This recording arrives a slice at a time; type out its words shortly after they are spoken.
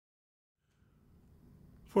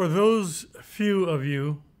For those few of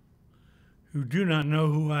you who do not know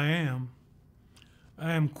who I am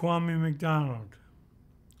Kwame McDonald,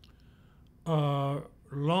 a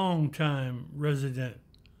longtime resident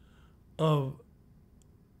of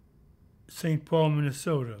St. Paul,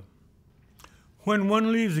 Minnesota. When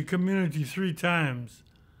one leaves a community 3 times,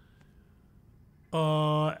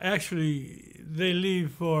 actually they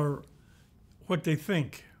leave for what they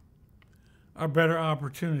think are better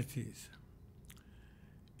opportunities.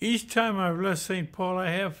 Each time I've left St. Paul, I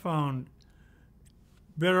have found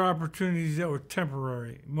better opportunities that were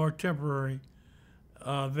temporary, more temporary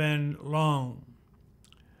than long.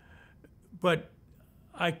 But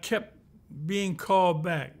I kept being called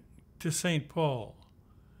back to St. Paul.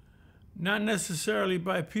 Not necessarily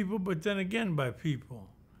by people, but then again by people.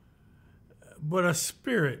 But a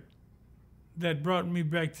spirit that brought me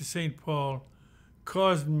back to St. Paul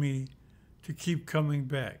caused me to keep coming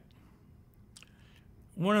back.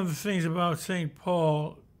 One of the things about St.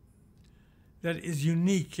 Paul that is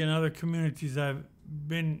unique in other communities I've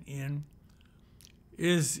been in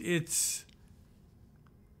is its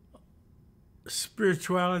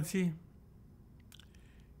spirituality,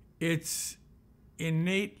 its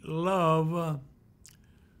innate love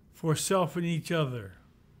for self and each other.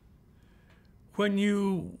 When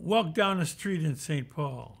you walk down the street in St.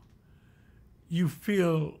 Paul, you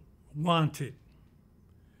feel wanted.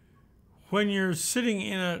 When you're sitting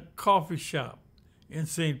in a coffee shop in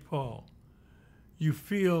St. Paul, you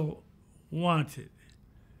feel wanted.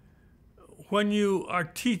 When you are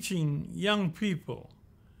teaching young people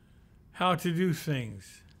how to do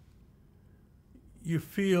things, you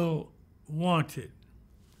feel wanted.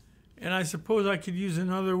 And I suppose I could use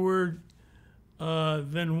another word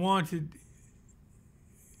than wanted.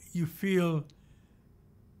 You feel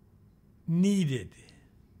needed.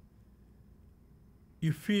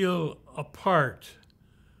 You feel a part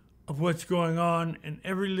of what's going on, and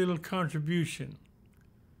every little contribution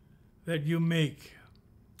that you make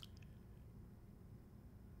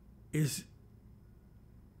is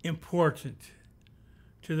important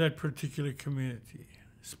to that particular community.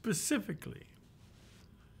 Specifically,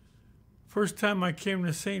 first time I came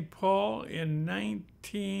to St. Paul in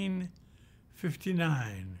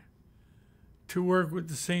 1959 to work with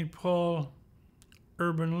the St. Paul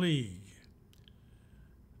Urban League.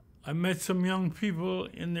 I met some young people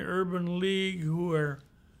in the Urban League who were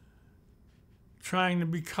trying to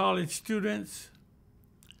be college students.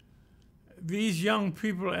 These young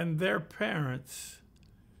people and their parents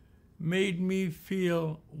made me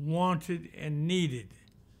feel wanted and needed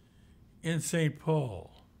in St.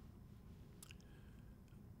 Paul.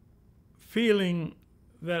 Feeling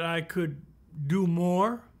that I could do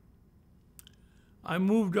more, I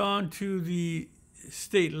moved on to the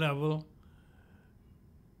state level,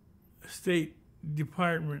 State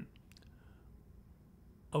Department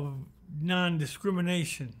of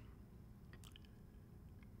Non-Discrimination.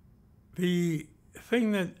 The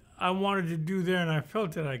thing that I wanted to do there, and I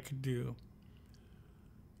felt that I could do,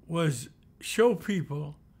 was show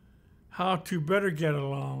people how to better get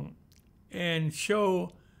along and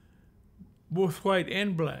show both white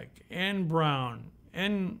and black and brown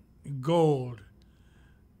and gold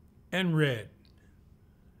and red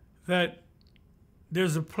that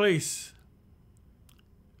there's a place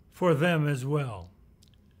for them as well.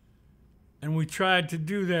 And we tried to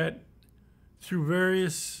do that through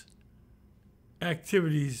various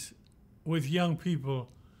activities with young people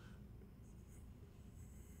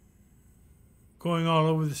going all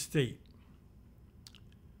over the state.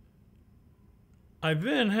 I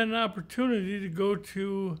then had an opportunity to go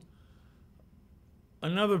to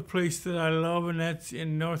another place that I love, and that's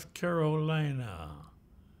in North Carolina.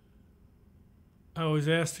 I was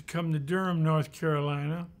asked to come to Durham, North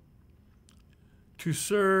Carolina, to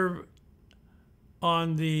serve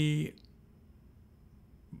on the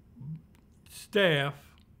staff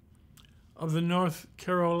of the North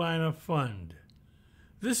Carolina Fund.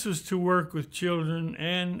 This was to work with children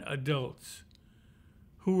and adults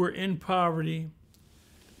who were in poverty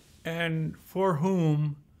and for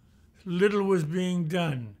whom little was being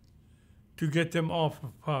done to get them off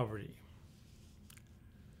of poverty.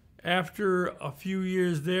 After a few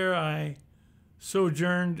years there, I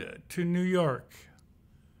sojourned to New York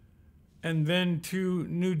and then to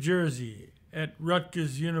New Jersey at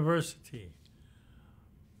Rutgers University.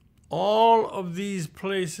 All of these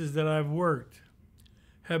places that I've worked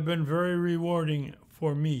have been very rewarding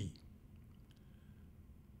for me.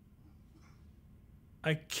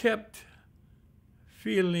 I kept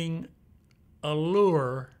feeling a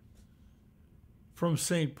lure from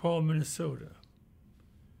St. Paul, Minnesota.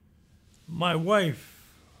 My wife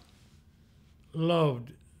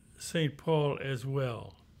loved St. Paul as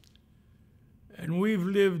well. And we've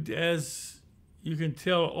lived, as you can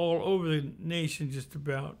tell, all over the nation just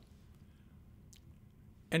about.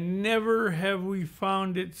 And never have we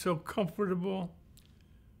found it so comfortable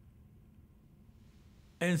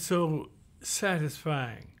and so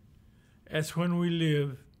satisfying as when we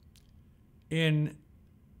live in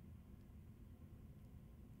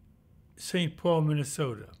St. Paul,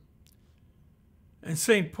 Minnesota. And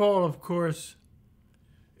St. Paul, of course,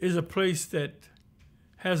 is a place that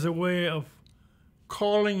has a way of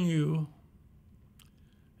calling you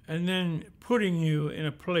and then putting you in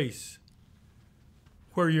a place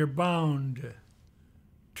where you're bound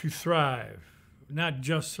to thrive, not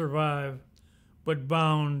just survive, but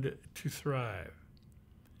bound to thrive.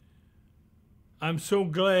 I'm so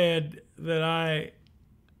glad that I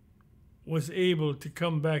was able to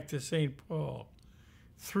come back to St. Paul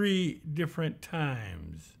 3 different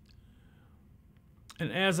times.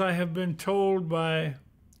 And as I have been told by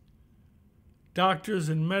doctors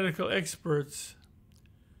and medical experts,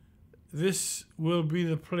 this will be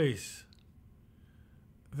the place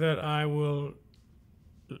that I will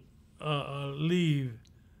leave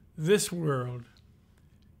this world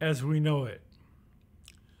as we know it.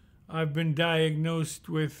 I've been diagnosed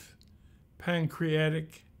with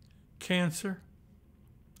pancreatic cancer.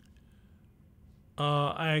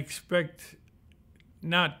 I expect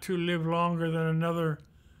not to live longer than another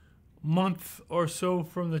month or so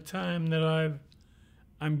from the time that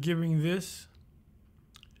I'm giving this.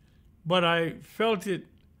 But I felt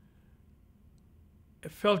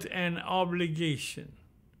an obligation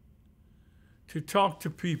to talk to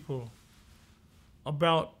people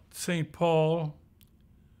about St. Paul,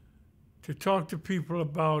 to talk to people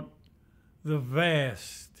about the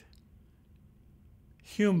vast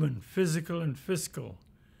human, physical, and fiscal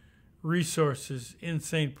resources in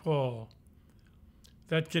St. Paul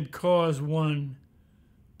that can cause one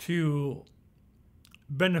to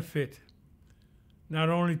benefit, not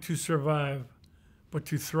only to survive, but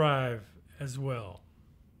to thrive as well.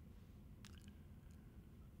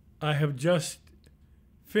 I have just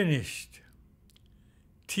finished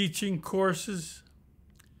teaching courses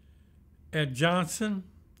at Johnson.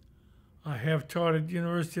 I have taught at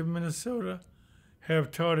University of Minnesota,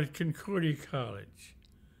 have taught at Concordia College.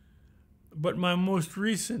 But my most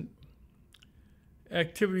recent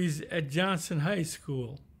activities at Johnson High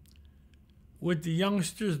School with the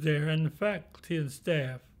youngsters there and the faculty and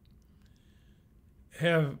staff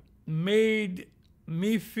have made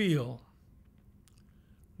me feel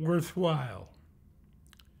worthwhile.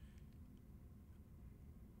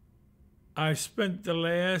 I spent the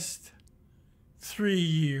last 3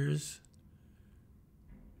 years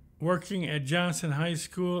working at Johnson High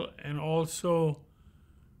School and also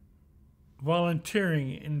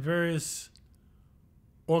volunteering in various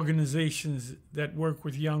organizations that work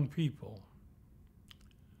with young people.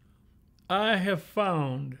 I have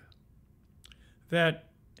found that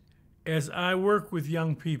as I work with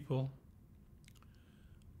young people,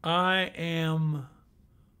 I am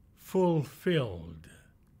fulfilled.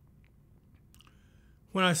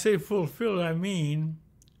 When I say fulfilled, I mean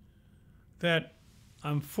that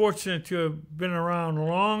I'm fortunate to have been around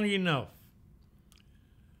long enough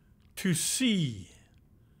to see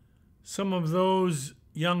some of those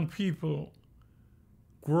young people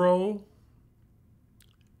grow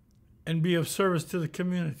and be of service to the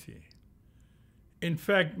community. In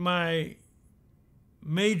fact, my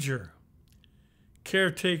major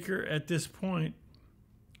caretaker at this point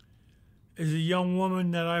is a young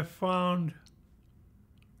woman that I found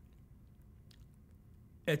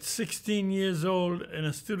at 16 years old and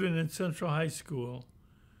a student in Central High School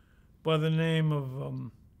by the name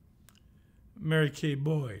of Mary Kay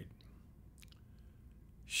Boyd.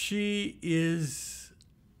 She is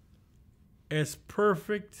as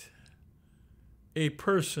perfect a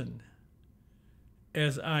person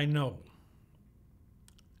as I know.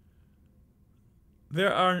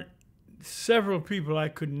 There are several people I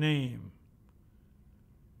could name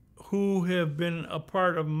who have been a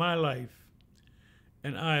part of my life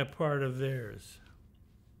and I a part of theirs.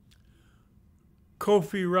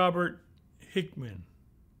 Kofi Robert Hickman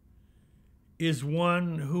is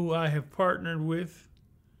one who I have partnered with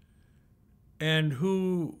and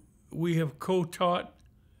who we have co-taught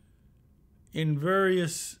in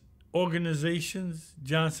various organizations,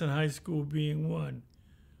 Johnson High School being one.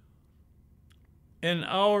 And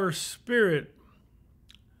our spirit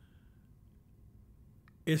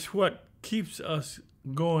is what keeps us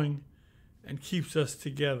going and keeps us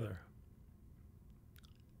together.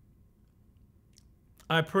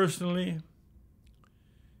 I personally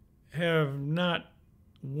have not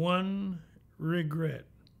one regret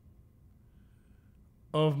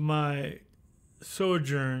of my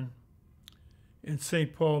sojourn in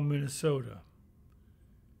St. Paul, Minnesota.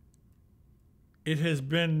 It has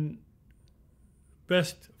been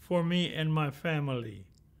best for me and my family.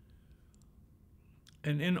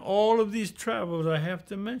 And in all of these travels, I have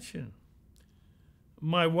to mention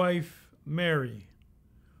my wife, Mary,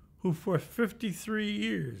 who for 53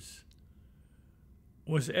 years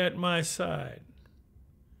was at my side,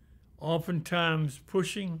 oftentimes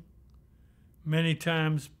pushing, many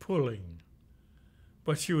times pulling,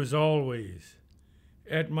 but she was always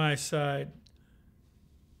at my side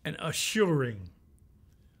and assuring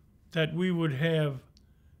that we would have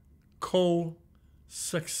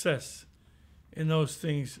co-success in those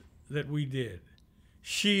things that we did.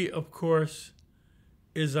 She, of course,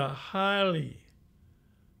 is a highly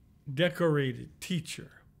decorated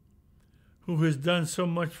teacher who has done so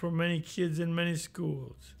much for many kids in many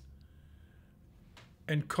schools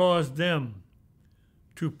and caused them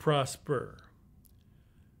to prosper.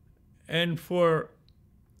 And for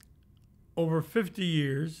over 50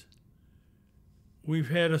 years, we've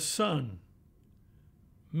had a son,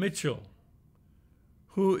 Mitchell,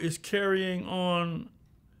 who is carrying on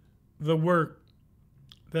the work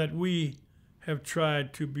that we have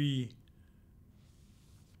tried to be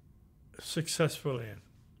successful in.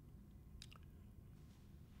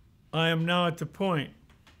 I am now at the point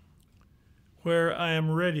where I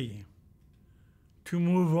am ready to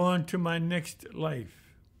move on to my next life.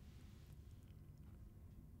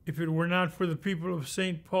 If it were not for the people of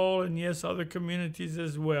St. Paul, and yes, other communities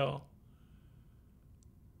as well,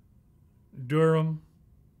 Durham,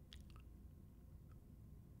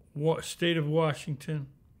 state of Washington,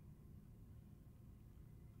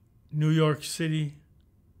 New York City,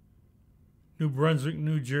 New Brunswick,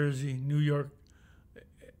 New Jersey, New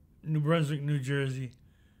Brunswick, New Jersey,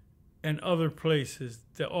 and other places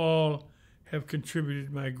that all have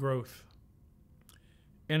contributed my growth.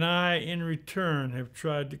 And I, in return, have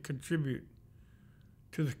tried to contribute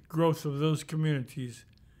to the growth of those communities,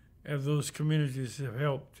 as those communities have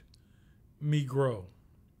helped me grow.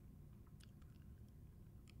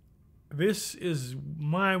 This is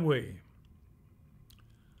my way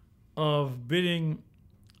of bidding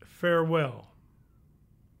farewell.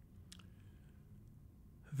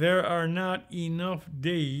 There are not enough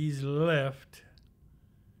days left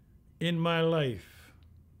in my life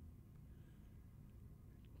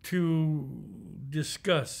to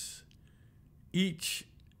discuss each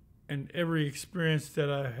and every experience that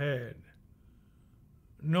I've had,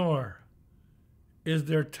 nor is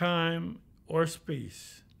there time or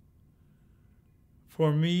space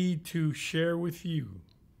for me to share with you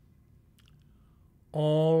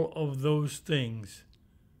all of those things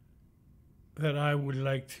that I would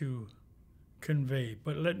like to convey.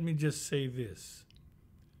 But let me just say this,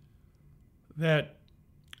 that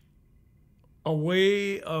a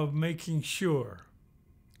way of making sure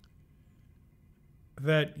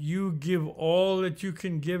that you give all that you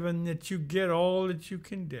can give and that you get all that you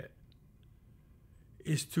can get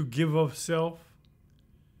is to give of self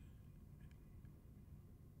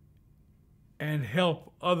and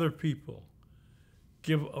help other people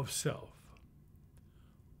give of self.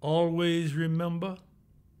 Always remember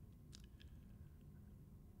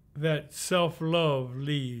that self-love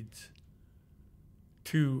leads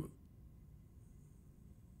to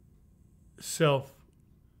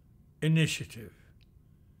self-initiative,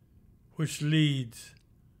 which leads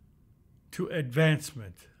to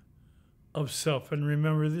advancement of self. And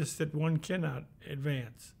remember this, that one cannot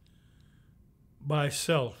advance by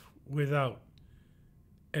self without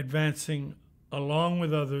advancing along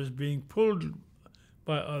with others, being pulled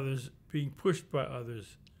by others, being pushed by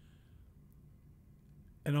others,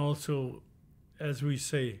 and also, as we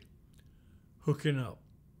say, hooking up.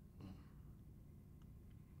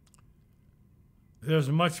 There's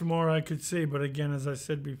much more I could say, but again, as I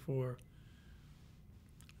said before,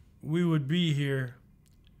 we would be here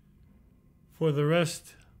for the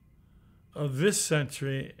rest of this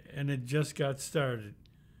century, and it just got started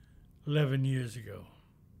 11 years ago.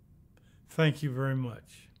 Thank you very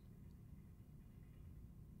much.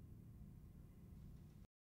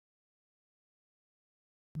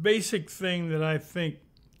 Basic thing that I think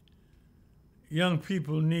young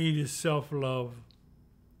people need is self-love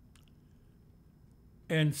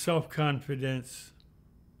and self-confidence.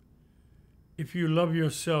 If you love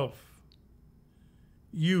yourself,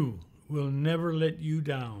 you will never let you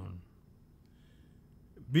down.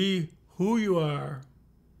 Be who you are.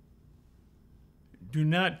 Do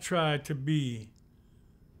not try to be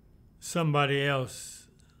somebody else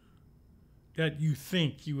that you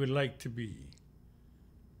think you would like to be.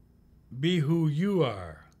 Be who you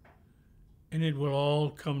are and it will all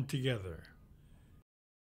come together.